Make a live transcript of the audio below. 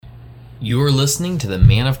You are listening to the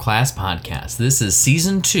Man of Class podcast. This is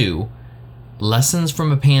Season 2, Lessons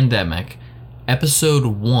from a Pandemic, Episode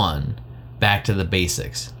 1, Back to the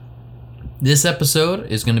Basics. This episode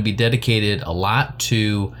is going to be dedicated a lot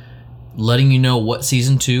to letting you know what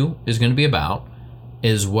Season 2 is going to be about,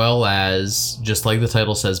 as well as, just like the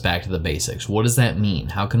title says, Back to the Basics. What does that mean?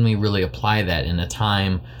 How can we really apply that in a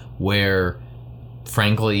time where,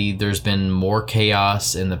 frankly, there's been more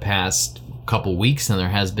chaos in the past couple weeks than there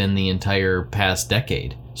has been the entire past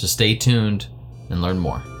decade? So stay tuned and learn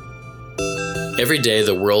more. Every day,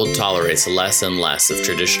 the world tolerates less and less of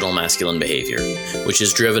traditional masculine behavior, which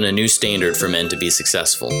has driven a new standard for men to be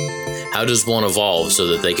successful. How does one evolve so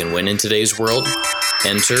that they can win in today's world?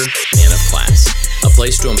 Enter Man of Class, a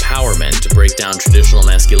place to empower men to break down traditional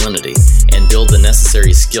masculinity and build the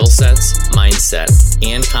necessary skill sets, mindset,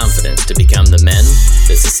 and confidence to become the men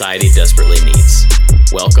that society desperately needs.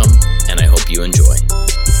 Welcome, and I hope you enjoy.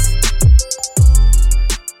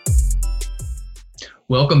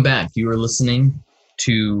 Welcome back. You are listening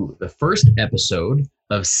to the first episode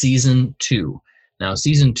of Season 2. Now,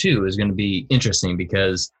 Season 2 is going to be interesting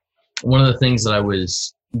because one of the things that I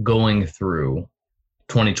was going through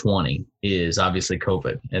 2020 is obviously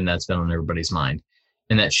COVID, and that's been on everybody's mind.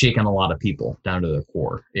 And that's shaken a lot of people down to their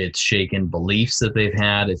core. It's shaken beliefs that they've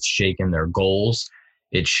had. It's shaken their goals.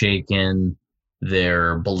 It's shaken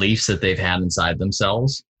their beliefs that they've had inside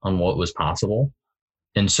themselves on what was possible.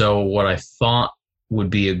 And so what I thought would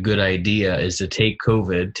be a good idea is to take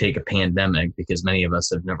COVID, take a pandemic, because many of us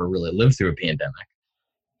have never really lived through a pandemic,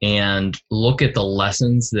 and look at the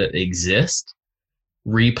lessons that exist,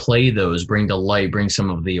 replay those, bring to light, bring some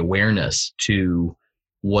of the awareness to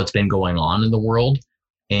what's been going on in the world,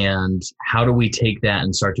 and how do we take that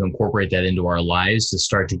and start to incorporate that into our lives to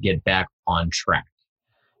start to get back on track.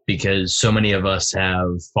 Because so many of us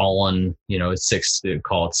have fallen, it's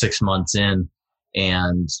 6 months in,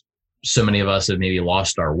 and so many of us have maybe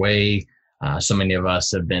lost our way. So many of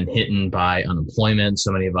us have been hit by unemployment.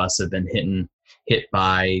 So many of us have been hit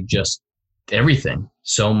by just everything.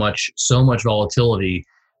 So much volatility,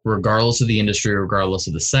 regardless of the industry, regardless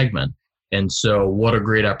of the segment. And so what a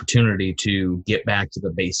great opportunity to get back to the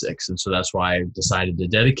basics. And so that's why I decided to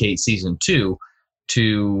dedicate Season 2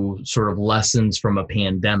 to sort of lessons from a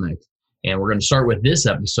pandemic. And we're going to start with this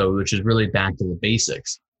episode, which is really back to the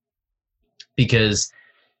basics. Because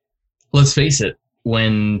let's face it,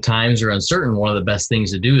 when times are uncertain, one of the best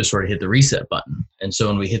things to do is sort of hit the reset button. And so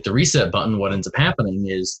when we hit the reset button, what ends up happening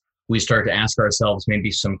is we start to ask ourselves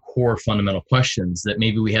maybe some core fundamental questions that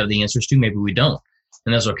maybe we have the answers to, maybe we don't.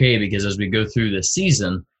 And that's okay, because as we go through this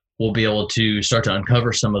season, we'll be able to start to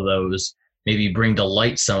uncover some of those, maybe bring to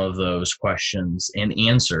light some of those questions and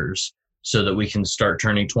answers so that we can start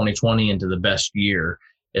turning 2020 into the best year,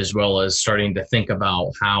 as well as starting to think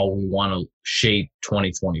about how we want to shape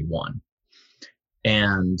 2021.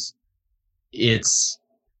 And it's,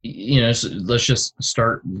 so let's just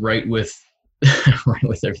start right with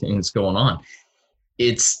everything that's going on.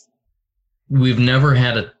 We've never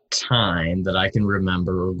had a time that I can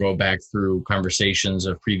remember or go back through conversations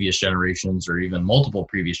of previous generations or even multiple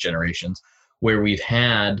previous generations where we've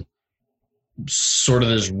had sort of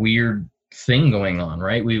this weird thing going on,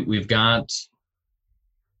 right? We've got,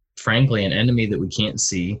 frankly, an enemy that we can't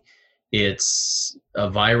see. It's a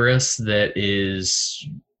virus that is,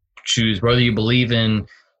 choose whether you believe in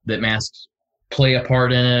that masks play a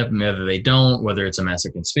part in it, whether they don't, whether it's a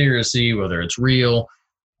massive conspiracy, whether it's real.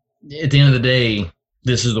 At the end of the day,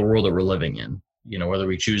 this is the world that we're living in. Whether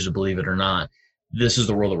we choose to believe it or not, this is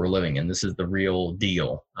the world that we're living in. This is the real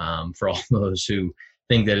deal. For all those who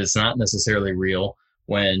think that it's not necessarily real,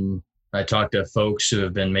 when I talk to folks who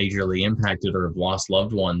have been majorly impacted or have lost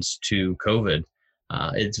loved ones to COVID,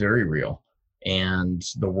 it's very real. And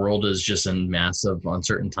the world is just in massive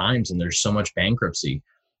uncertain times, and there's so much bankruptcy.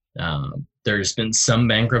 There's been some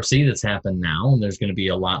bankruptcy that's happened now, and there's going to be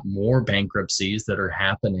a lot more bankruptcies that are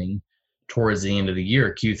happening towards the end of the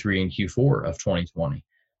year, Q3 and Q4 of 2020.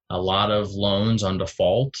 A lot of loans on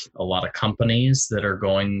default, a lot of companies that are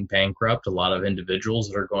going bankrupt, a lot of individuals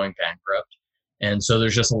that are going bankrupt. And so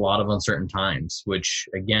there's just a lot of uncertain times, which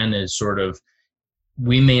again is sort of,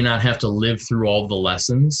 we may not have to live through all the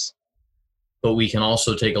lessons, but we can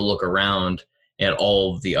also take a look around at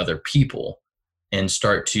all of the other people and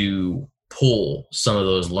start to pull some of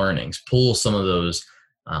those learnings, pull some of those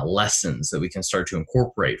lessons that we can start to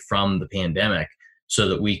incorporate from the pandemic so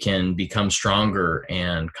that we can become stronger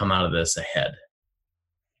and come out of this ahead.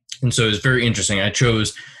 And so it's very interesting. I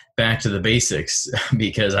chose Back to the Basics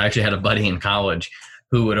because I actually had a buddy in college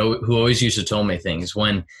who always used to tell me things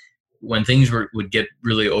when things would get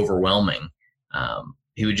really overwhelming.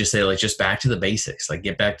 he would just say, like, just back to the basics, like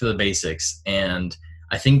get back to the basics. And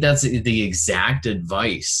I think that's the exact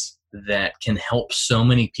advice that can help so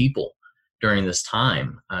many people during this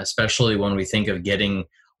time, especially when we think of getting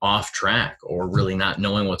off track or really not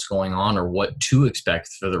knowing what's going on or what to expect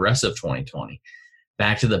for the rest of 2020.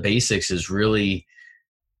 Back to the basics is really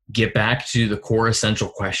get back to the core essential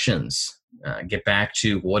questions. Get back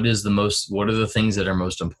to what are the things that are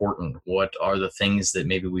most important? What are the things that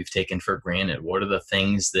maybe we've taken for granted? What are the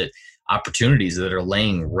things that opportunities that are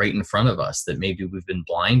laying right in front of us that maybe we've been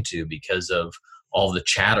blind to because of all the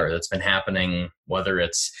chatter that's been happening, whether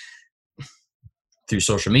it's through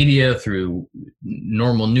social media, through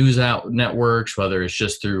normal news networks, whether it's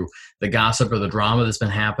just through the gossip or the drama that's been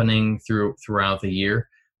happening throughout the year,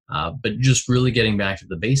 but just really getting back to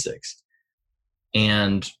the basics.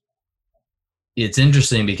 And it's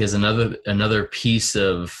interesting because another piece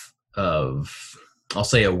of I'll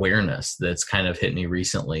say awareness that's kind of hit me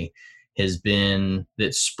recently has been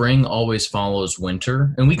that spring always follows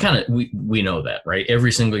winter, and we know that, right?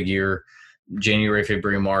 Every single year, January,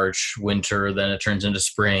 February, March, winter, then it turns into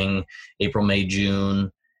spring, April, May,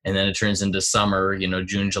 June, and then it turns into summer,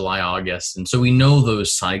 June, July, August. And so we know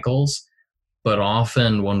those cycles, but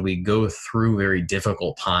often when we go through very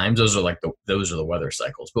difficult times, those are the weather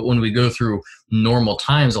cycles. But when we go through normal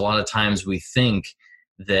times, a lot of times we think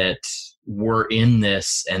that we're in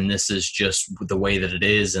this and this is just the way that it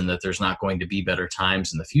is and that there's not going to be better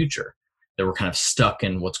times in the future, that we're kind of stuck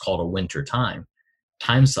in what's called a winter time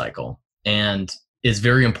cycle. And it's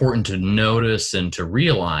very important to notice and to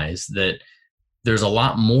realize that there's a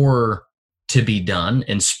lot more to be done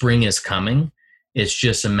and spring is coming. It's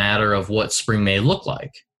just a matter of what spring may look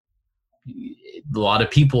like. A lot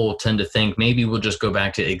of people tend to think maybe we'll just go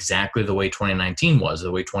back to exactly the way 2019 was,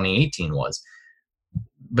 the way 2018 was.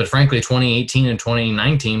 But frankly, 2018 and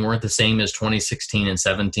 2019 weren't the same as 2016 and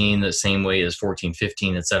 17, the same way as 14,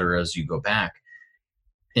 15, et cetera, as you go back.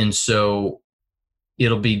 And so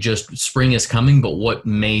it'll be just spring is coming, but what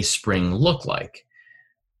may spring look like?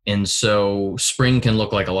 And so spring can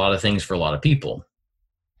look like a lot of things for a lot of people.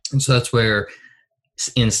 And so that's where,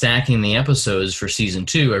 in stacking the episodes for season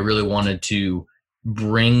 2, I really wanted to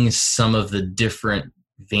bring some of the different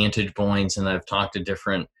vantage points, and I've talked to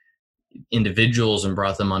different individuals and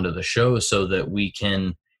brought them onto the show so that we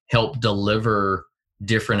can help deliver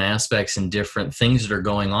different aspects and different things that are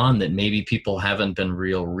going on that maybe people haven't been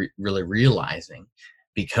really realizing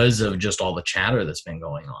because of just all the chatter that's been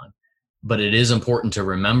going on. But it is important to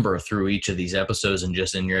remember through each of these episodes and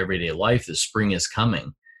just in your everyday life that spring is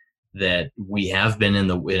coming, that we have been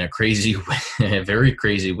in a crazy, very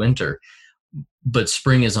crazy winter, but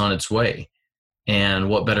spring is on its way. And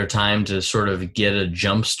what better time to sort of get a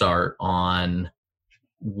jump start on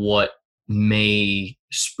what may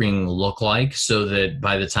spring look like, so that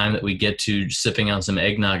by the time that we get to sipping on some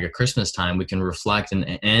eggnog at Christmas time, we can reflect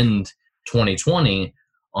and end 2020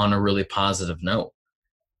 on a really positive note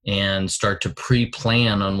and start to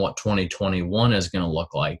pre-plan on what 2021 is going to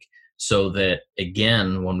look like. So that,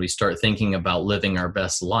 again, when we start thinking about living our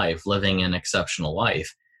best life, living an exceptional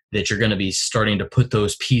life, that you're going to be starting to put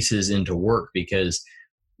those pieces into work. Because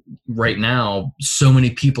right now, so many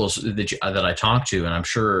people that I talk to, and I'm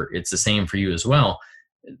sure it's the same for you as well,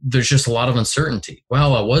 there's just a lot of uncertainty.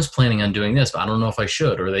 Well, I was planning on doing this, but I don't know if I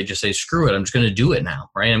should. Or they just say, screw it, I'm just going to do it now,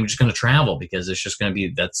 right? I'm just going to travel because it's just going to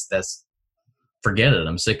be, forget it.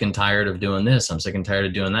 I'm sick and tired of doing this. I'm sick and tired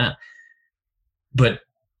of doing that. But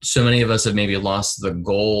so many of us have maybe lost the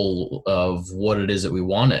goal of what it is that we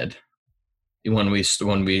wanted. When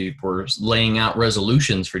we were laying out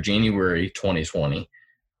resolutions for January 2020,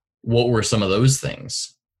 what were some of those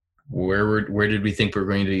things? Where did we think we were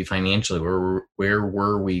going to be financially? Where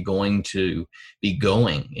were we going to be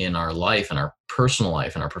going in our life, in our personal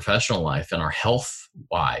life, in our professional life, in our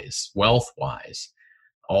health-wise, wealth-wise?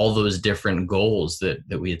 All those different goals that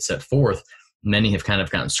we had set forth, many have kind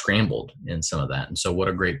of gotten scrambled in some of that. And so what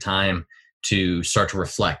a great time to start to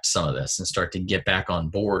reflect some of this and start to get back on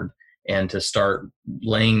board and to start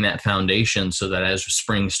laying that foundation so that as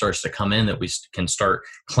spring starts to come in, that we can start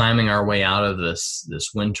climbing our way out of this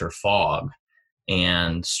winter fog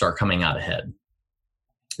and start coming out ahead.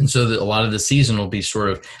 And so that a lot of the season will be sort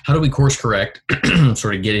of, how do we course correct,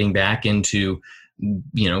 sort of getting back into,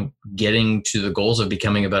 getting to the goals of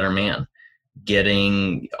becoming a better man,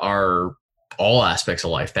 getting all aspects of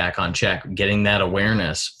life back on check, getting that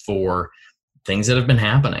awareness for things that have been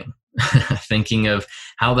happening. Thinking of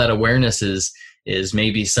how that awareness is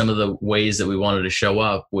maybe some of the ways that we wanted to show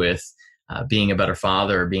up with being a better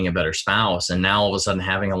father or being a better spouse. And now all of a sudden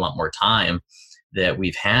having a lot more time that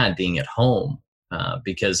we've had being at home,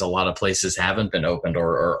 because a lot of places haven't been opened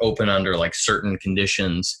or open under like certain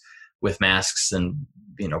conditions with masks, and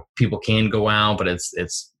people can go out, but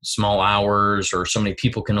it's small hours, or so many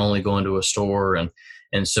people can only go into a store,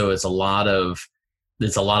 and so it's a lot of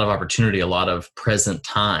opportunity, a lot of present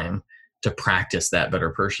time to practice that better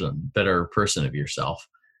person of yourself.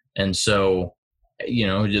 And so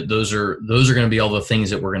those are going to be all the things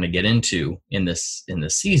that we're going to get into in this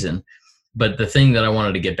season. But the thing that I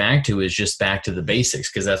wanted to get back to is just back to the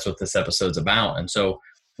basics, because that's what this episode's about. And so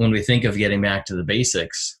when we think of getting back to the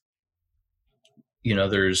basics,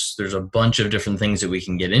 there's a bunch of different things that we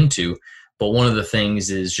can get into, but one of the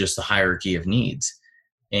things is just the hierarchy of needs.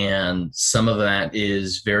 And some of that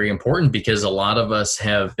is very important because a lot of us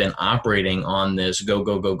have been operating on this go,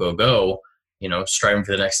 go, go, go, go, striving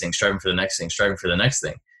for the next thing, striving for the next thing, striving for the next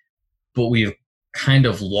thing. But we've kind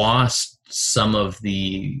of lost some of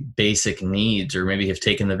the basic needs, or maybe have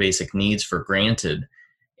taken the basic needs for granted.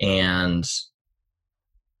 And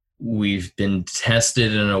we've been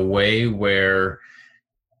tested in a way where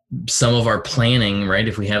some of our planning, right,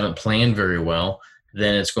 if we haven't planned very well,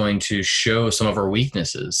 then it's going to show some of our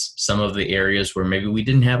weaknesses, some of the areas where maybe we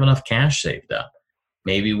didn't have enough cash saved up.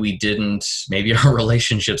 Maybe our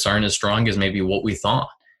relationships aren't as strong as maybe what we thought.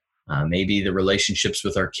 Maybe the relationships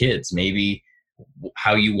with our kids, maybe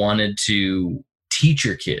how you wanted to teach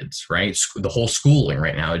your kids, right? The whole schooling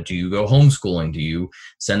right now. Do you go homeschooling? Do you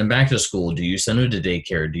send them back to school? Do you send them to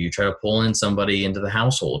daycare? Do you try to pull in somebody into the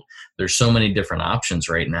household? There's so many different options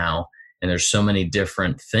right now. And there's so many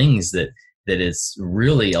different things that it's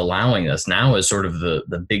really allowing us now as sort of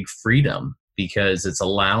the big freedom, because it's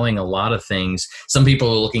allowing a lot of things. Some people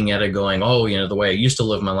are looking at it going, oh, the way I used to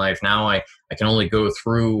live my life, now I can only go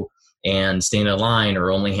through and stand in line,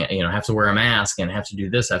 or only have to wear a mask and have to do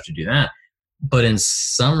this, have to do that. But in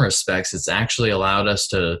some respects, it's actually allowed us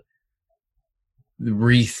to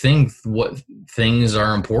rethink what things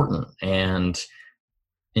are important. And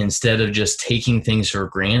instead of just taking things for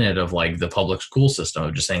granted, of like the public school system,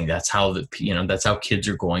 of just saying that's how that's how kids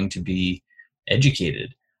are going to be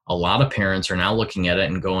educated. A lot of parents are now looking at it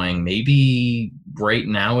and going, maybe right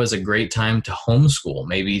now is a great time to homeschool,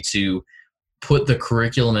 maybe to put the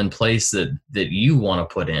curriculum in place that you want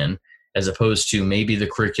to put in, as opposed to maybe the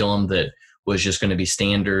curriculum that was just going to be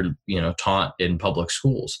standard, taught in public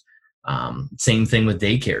schools. Same thing with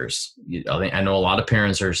daycares. I know a lot of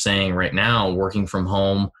parents are saying right now, working from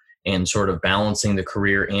home and sort of balancing the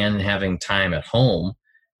career and having time at home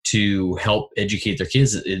to help educate their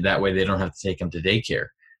kids. That way they don't have to take them to daycare.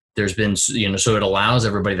 There's been, so it allows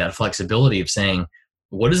everybody that flexibility of saying,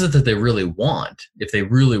 what is it that they really want? If they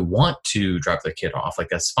really want to drop their kid off, like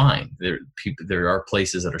that's fine. There are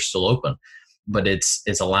places that are still open, but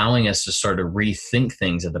it's allowing us to start to rethink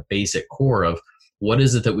things at the basic core of what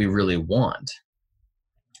is it that we really want?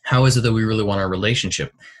 How is it that we really want our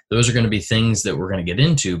relationship? Those are going to be things that we're going to get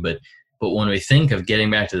into, but when we think of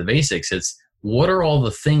getting back to the basics, it's what are all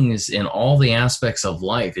the things in all the aspects of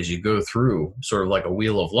life as you go through sort of like a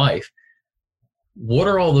wheel of life? What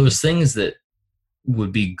are all those things that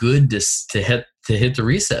would be good to hit the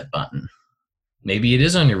reset button? Maybe it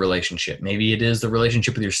is on your relationship. Maybe it is the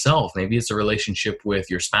relationship with yourself. Maybe it's a relationship with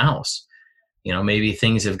your spouse. Maybe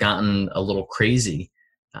things have gotten a little crazy.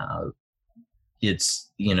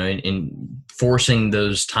 It's, in forcing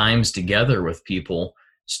those times together with people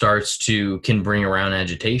can bring around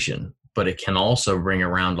agitation, but it can also bring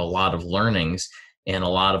around a lot of learnings and a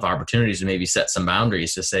lot of opportunities to maybe set some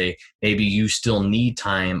boundaries to say, maybe you still need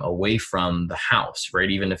time away from the house,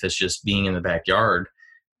 right? Even if it's just being in the backyard,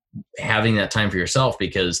 having that time for yourself,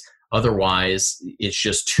 because otherwise it's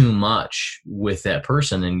just too much with that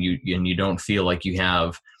person, and you don't feel like you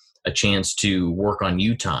have a chance to work on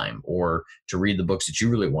you time or to read the books that you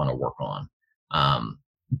really want to work on.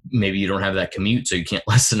 Maybe you don't have that commute, so you can't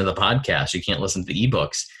listen to the podcast, you can't listen to the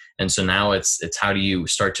ebooks. And so now it's how do you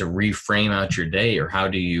start to reframe out your day, or how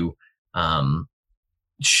do you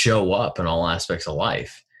show up in all aspects of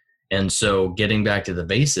life? And so getting back to the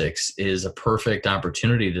basics is a perfect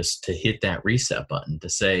opportunity to hit that reset button, to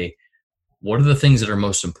say, what are the things that are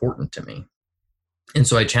most important to me? And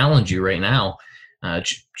so I challenge you right now,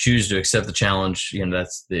 choose to accept the challenge.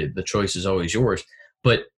 That's the choice is always yours,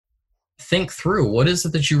 but think through, what is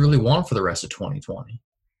it that you really want for the rest of 2020?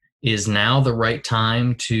 Is now the right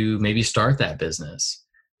time to maybe start that business?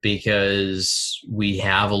 Because we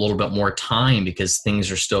have a little bit more time, because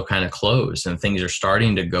things are still kind of closed, and things are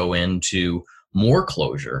starting to go into more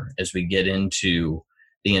closure as we get into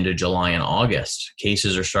the end of July and August.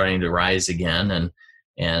 Cases are starting to rise again,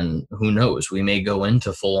 and who knows, we may go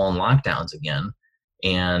into full-on lockdowns again,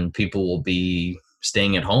 and people will be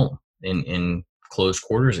staying at home in close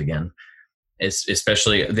quarters again. It's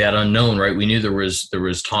especially that unknown, right? We knew there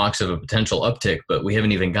was talks of a potential uptick, but we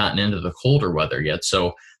haven't even gotten into the colder weather yet.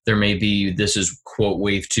 So there may be, this is quote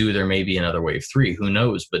wave 2, there may be another wave 3, who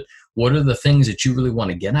knows? But what are the things that you really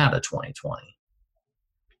want to get out of 2020?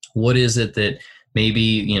 What is it that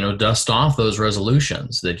maybe, dust off those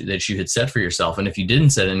resolutions that you had set for yourself? And if you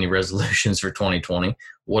didn't set any resolutions for 2020,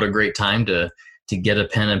 what a great time to get a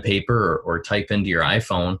pen and paper or type into your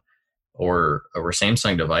iPhone or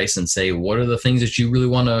Samsung device and say, what are the things that you really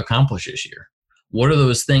want to accomplish this year? What are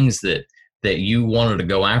those things that you wanted to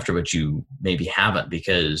go after, but you maybe haven't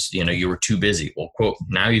because, you were too busy? Well, quote,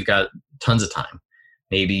 now you've got tons of time.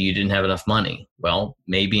 Maybe you didn't have enough money. Well,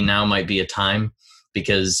 maybe now might be a time,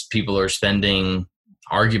 because people are spending,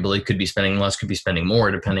 arguably could be spending less, could be spending more,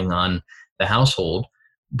 depending on the household.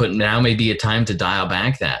 But now may be a time to dial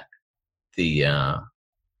back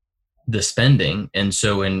the spending. And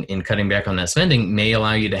so in cutting back on that spending may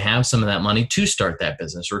allow you to have some of that money to start that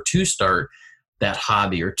business or to start that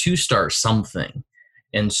hobby or to start something.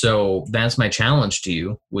 And so that's my challenge to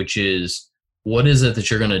you, which is, what is it that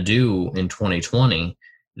you're going to do in 2020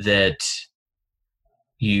 that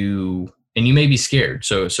you may be scared.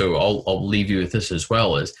 So I'll leave you with this as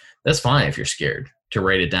well, is that's fine if you're scared to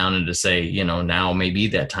write it down and to say, now may be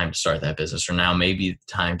that time to start that business, or now may be the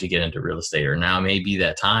time to get into real estate, or now may be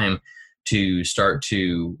that time to start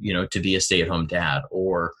to, to be a stay-at-home dad,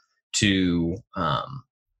 or to,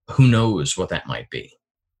 who knows what that might be.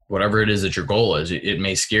 Whatever it is that your goal is, it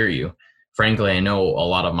may scare you. Frankly, I know a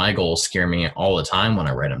lot of my goals scare me all the time when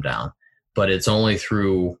I write them down, but it's only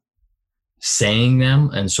through saying them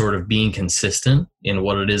and sort of being consistent in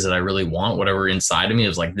what it is that I really want, whatever inside of me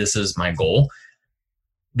is like, this is my goal.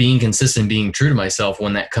 Being consistent, being true to myself,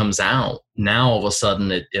 when that comes out, now all of a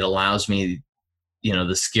sudden it allows me,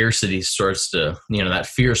 the scarcity starts to, that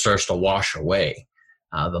fear starts to wash away.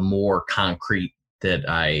 The more concrete that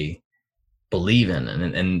I believe in,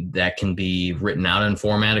 and that can be written out in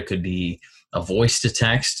format. It could be a voice to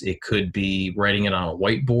text. It could be writing it on a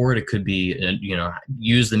whiteboard. It could be,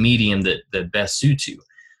 use the medium that best suits you,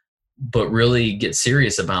 but really get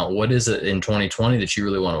serious about what is it in 2020 that you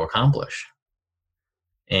really want to accomplish.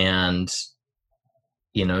 And,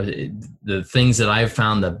 the things that I've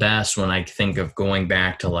found the best when I think of going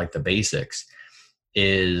back to like the basics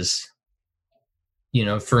is,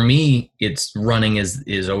 for me, it's running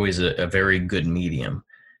is always a very good medium,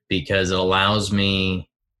 because it allows me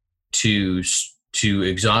to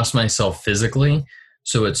exhaust myself physically.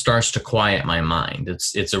 So it starts to quiet my mind.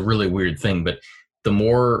 It's a really weird thing, but the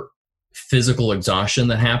more physical exhaustion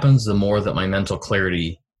that happens, the more that my mental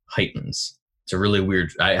clarity heightens. It's a really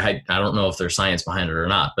weird, I don't know if there's science behind it or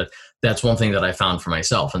not, but that's one thing that I found for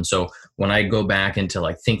myself. And so when I go back into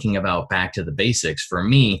like thinking about back to the basics, for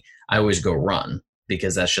me, I always go run,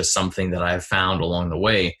 because that's just something that I've found along the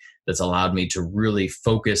way that's allowed me to really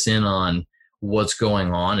focus in on what's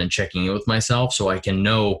going on and checking in with myself, so I can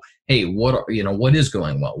know, hey, what is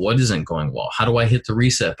going well, what isn't going well, how do I hit the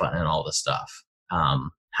reset button and all this stuff.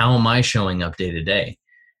 How am I showing up day to day?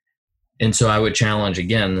 And so I would challenge,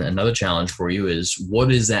 again, another challenge for you is,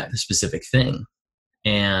 what is that specific thing?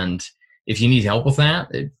 And if you need help with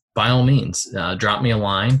that, by all means, drop me a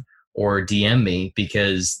line or DM me,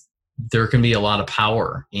 because there can be a lot of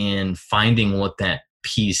power in finding what that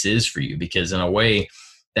piece is for you, because in a way,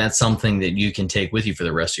 that's something that you can take with you for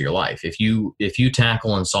the rest of your life. If you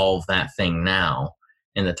tackle and solve that thing now,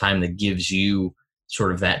 in the time that gives you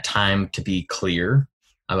sort of that time to be clear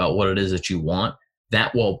about what it is that you want,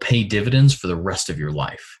 that will pay dividends for the rest of your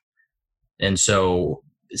life. And so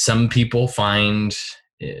some people find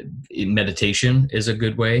meditation is a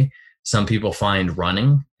good way. Some people find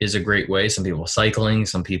running is a great way. Some people cycling,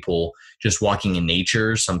 some people just walking in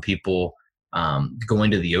nature, some people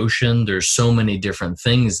going to the ocean. There's so many different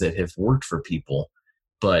things that have worked for people,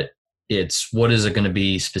 but it's what is it going to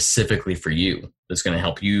be specifically for you that's going to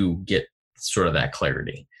help you get sort of that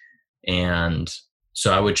clarity. And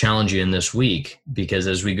so I would challenge you in this week, because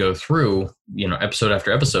as we go through, episode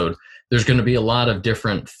after episode, there's going to be a lot of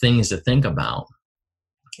different things to think about.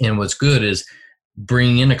 And what's good is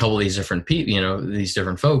bringing in a couple of these different people, these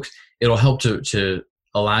different folks. It'll help to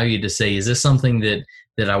allow you to say, is this something that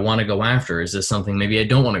I want to go after? Is this something maybe I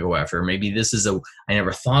don't want to go after? Maybe this is I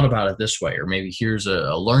never thought about it this way, or maybe here's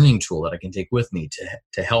a learning tool that I can take with me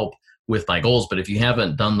to help with my goals. But if you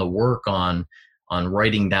haven't done the work on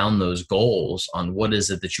writing down those goals, on what is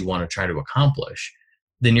it that you want to try to accomplish,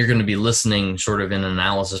 then you're going to be listening sort of in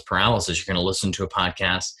analysis paralysis. You're going to listen to a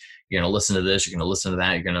podcast, you're going to listen to this, you're going to listen to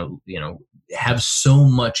that, you're going to, have so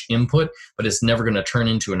much input, but it's never going to turn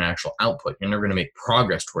into an actual output. You're never going to make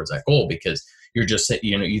progress towards that goal, because you're just,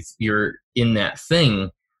 you're in that thing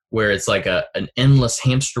where it's like an endless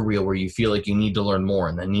hamster wheel where you feel like you need to learn more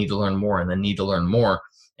and then need to learn more and then need to learn more.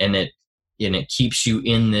 And it keeps you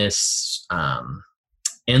in this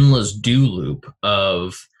endless do loop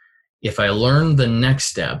of, if I learn the next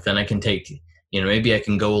step, then I can take, maybe I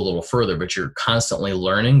can go a little further, but you're constantly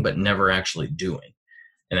learning, but never actually doing.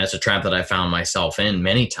 And that's a trap that I found myself in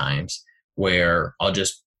many times, where I'll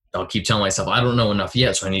keep telling myself, I don't know enough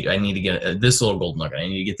yet. So I need to get this little gold nugget. I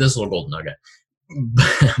need to get this little gold nugget.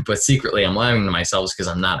 But secretly I'm lying to myself because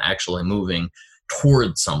I'm not actually moving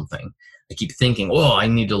towards something. I keep thinking, oh, I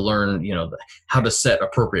need to learn, how to set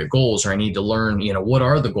appropriate goals, or I need to learn, what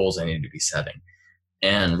are the goals I need to be setting?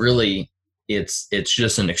 And really it's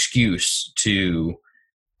just an excuse to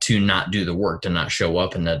not do the work, to not show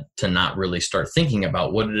up, and to not really start thinking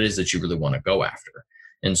about what it is that you really want to go after.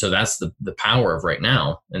 And so that's the power of right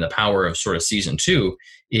now, and the power of sort of season 2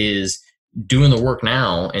 is doing the work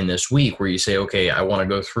now in this week, where you say, okay, I want to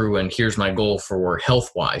go through, and here's my goal for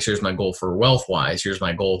health-wise, here's my goal for wealth-wise, here's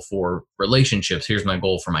my goal for relationships, here's my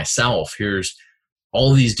goal for myself, here's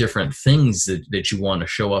all these different things that you want to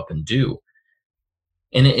show up and do.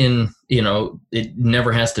 And it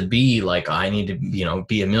never has to be like, I need to,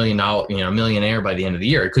 be $1 million, millionaire by the end of the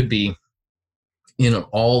year. It could be,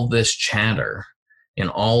 all this chatter in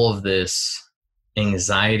all of this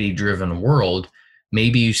anxiety driven world.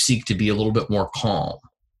 Maybe you seek to be a little bit more calm,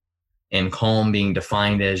 and calm being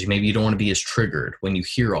defined as, maybe you don't want to be as triggered when you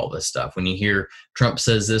hear all this stuff. When you hear Trump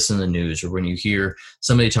says this in the news, or when you hear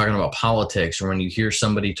somebody talking about politics, or when you hear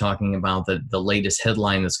somebody talking about the latest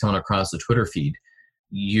headline that's coming across the Twitter feed,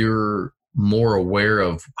 you're more aware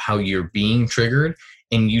of how you're being triggered,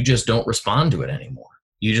 and you just don't respond to it anymore.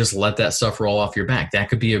 You just let that stuff roll off your back. That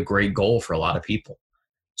could be a great goal for a lot of people.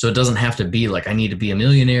 So it doesn't have to be like, I need to be a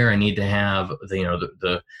millionaire, I need to have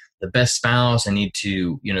the best spouse, I need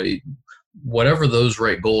to, whatever those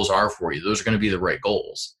right goals are for you, those are going to be the right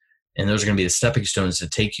goals, and those are going to be the stepping stones to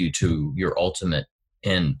take you to your ultimate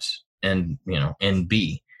end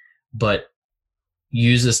B. But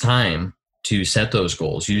use this time to set those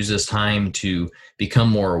goals. Use this time to become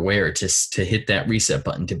more aware, to hit that reset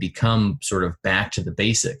button, to become sort of back to the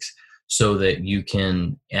basics, so that you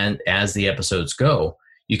can, and as the episodes go,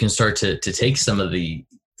 you can start to take some of the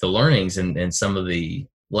learnings and some of the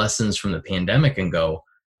lessons from the pandemic and go,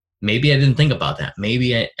 maybe I didn't think about that.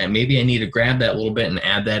 Maybe I need to grab that a little bit and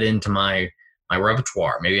add that into my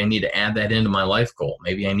repertoire. Maybe I need to add that into my life goal.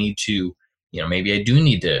 Maybe I need to, maybe I do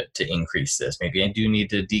need to increase this. Maybe I do need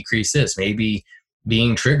to decrease this. Maybe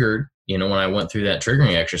being triggered, when I went through that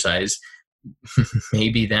triggering exercise,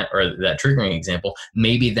 maybe that triggering example,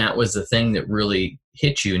 maybe that was the thing that really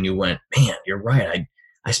hit you, and you went, man, you're right.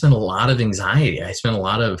 I spent a lot of anxiety. I spent a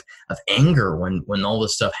lot of anger when all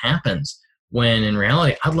this stuff happens, when in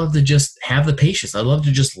reality, I'd love to just have the patience. I'd love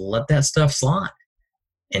to just let that stuff slide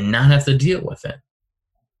and not have to deal with it.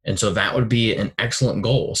 And so that would be an excellent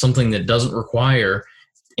goal, something that doesn't require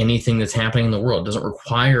anything that's happening in the world. It doesn't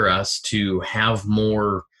require us to have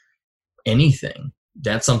more anything.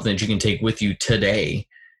 That's something that you can take with you today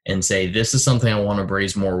and say, this is something I want to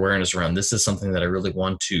raise more awareness around. This is something that I really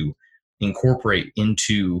want to incorporate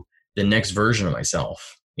into the next version of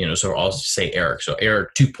myself. So I'll say Eric. So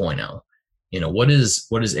Eric 2.0. What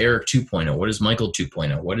is Eric 2.0? What is Michael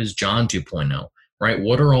 2.0? What is John 2.0? Right?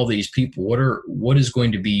 What are all these people? What is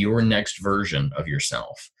going to be your next version of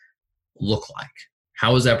yourself look like?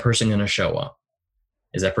 How is that person going to show up?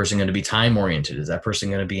 Is that person going to be time oriented? Is that person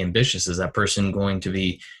going to be ambitious? Is that person going to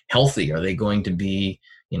be healthy? Are they going to be,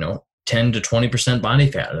 10 to 20%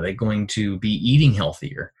 body fat? Are they going to be eating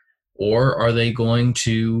healthier? Or are they going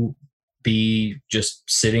to be just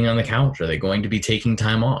sitting on the couch? Are they going to be taking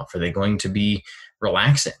time off? Are they going to be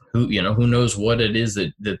relaxing? Who knows what it is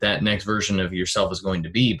that next version of yourself is going to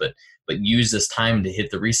be, but use this time to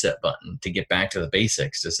hit the reset button, to get back to the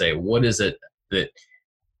basics, to say, what is it that,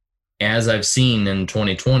 as I've seen in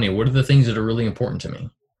 2020, what are the things that are really important to me?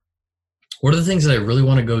 What are the things that I really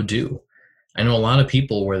want to go do? I know a lot of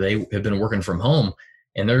people where they have been working from home,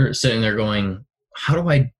 and they're sitting there going, how do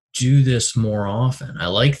I do this more often? I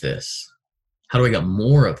like this. How do I get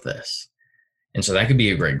more of this? And so that could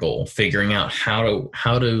be a great goal, figuring out how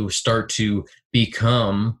to start to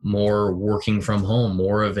become more working from home,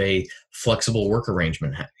 more of a flexible work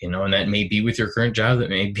arrangement, and that may be with your current job, that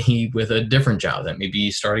may be with a different job, that may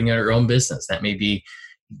be starting your own business, that may be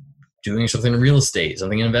doing something in real estate,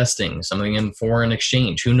 something in investing, something in foreign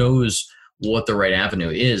exchange. Who knows what the right avenue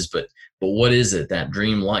is, but what is it, that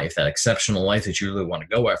dream life, that exceptional life that you really want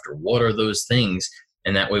to go after? What are those things?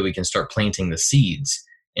 And that way we can start planting the seeds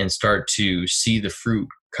and start to see the fruit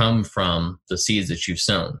come from the seeds that you've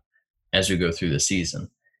sown as we go through the season.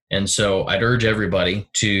 And so I'd urge everybody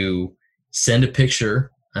to send a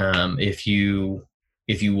picture. If you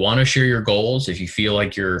want to share your goals, if you feel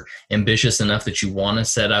like you're ambitious enough that you want to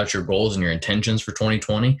set out your goals and your intentions for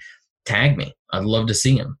 2020, tag me. I'd love to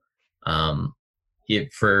see them.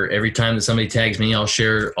 For every time that somebody tags me, I'll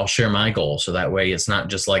share my goals. So that way it's not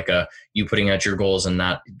just like you putting out your goals and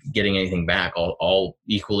not getting anything back. I'll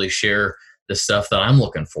equally share the stuff that I'm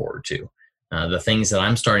looking forward to, the things that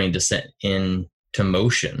I'm starting to set into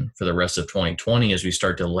motion for the rest of 2020 as we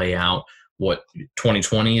start to lay out what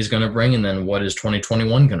 2020 is going to bring, and then what is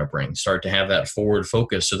 2021 going to bring. Start to have that forward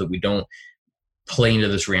focus so that we don't play into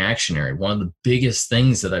this reactionary. One of the biggest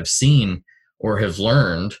things that I've seen or have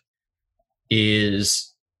learned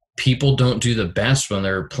is people don't do the best when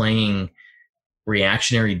they're playing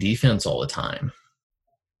reactionary defense all the time.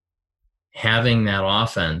 Having that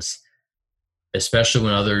offense, especially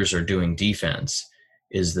when others are doing defense,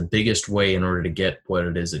 is the biggest way in order to get what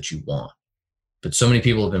it is that you want. But so many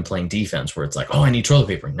people have been playing defense where it's like, oh, I need toilet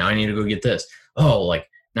paper. Now I need to go get this. Oh, like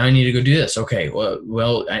now I need to go do this. Okay,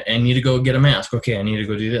 well, I need to go get a mask. Okay, I need to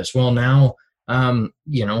go do this. Well, now,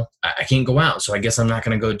 I can't go out, so I guess I'm not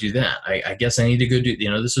going to go do that. I guess I need to go do,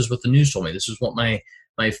 this is what the news told me. This is what my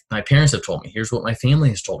parents have told me. Here's what my family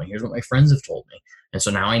has told me. Here's what my friends have told me. And so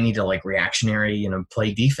now I need to like reactionary,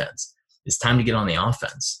 play defense. It's time to get on the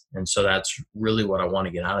offense. And so that's really what I want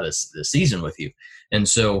to get out of this season with you. And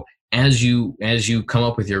so as you come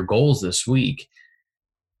up with your goals this week,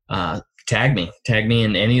 tag me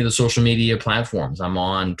in any of the social media platforms. I'm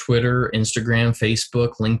on Twitter, Instagram,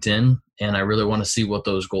 Facebook, LinkedIn, and I really want to see what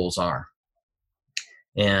those goals are.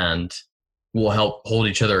 And we'll help hold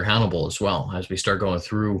each other accountable as well as we start going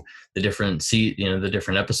through the different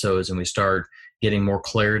episodes, and we start getting more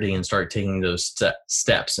clarity and start taking those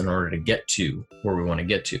steps in order to get to where we want to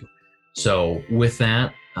get to. So with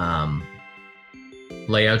that,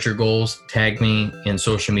 lay out your goals, tag me in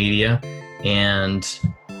social media, and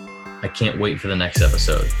I can't wait for the next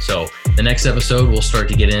episode. So the next episode, we'll start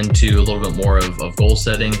to get into a little bit more of goal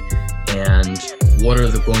setting and what are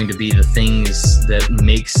going to be the things that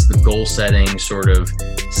makes the goal setting sort of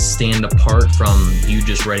stand apart from you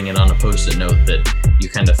just writing it on a Post-it note that you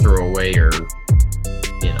kind of throw away or,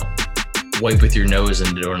 wipe with your nose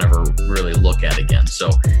and don't ever really look at again. So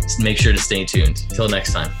make sure to stay tuned. Till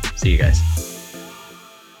next time. See you guys.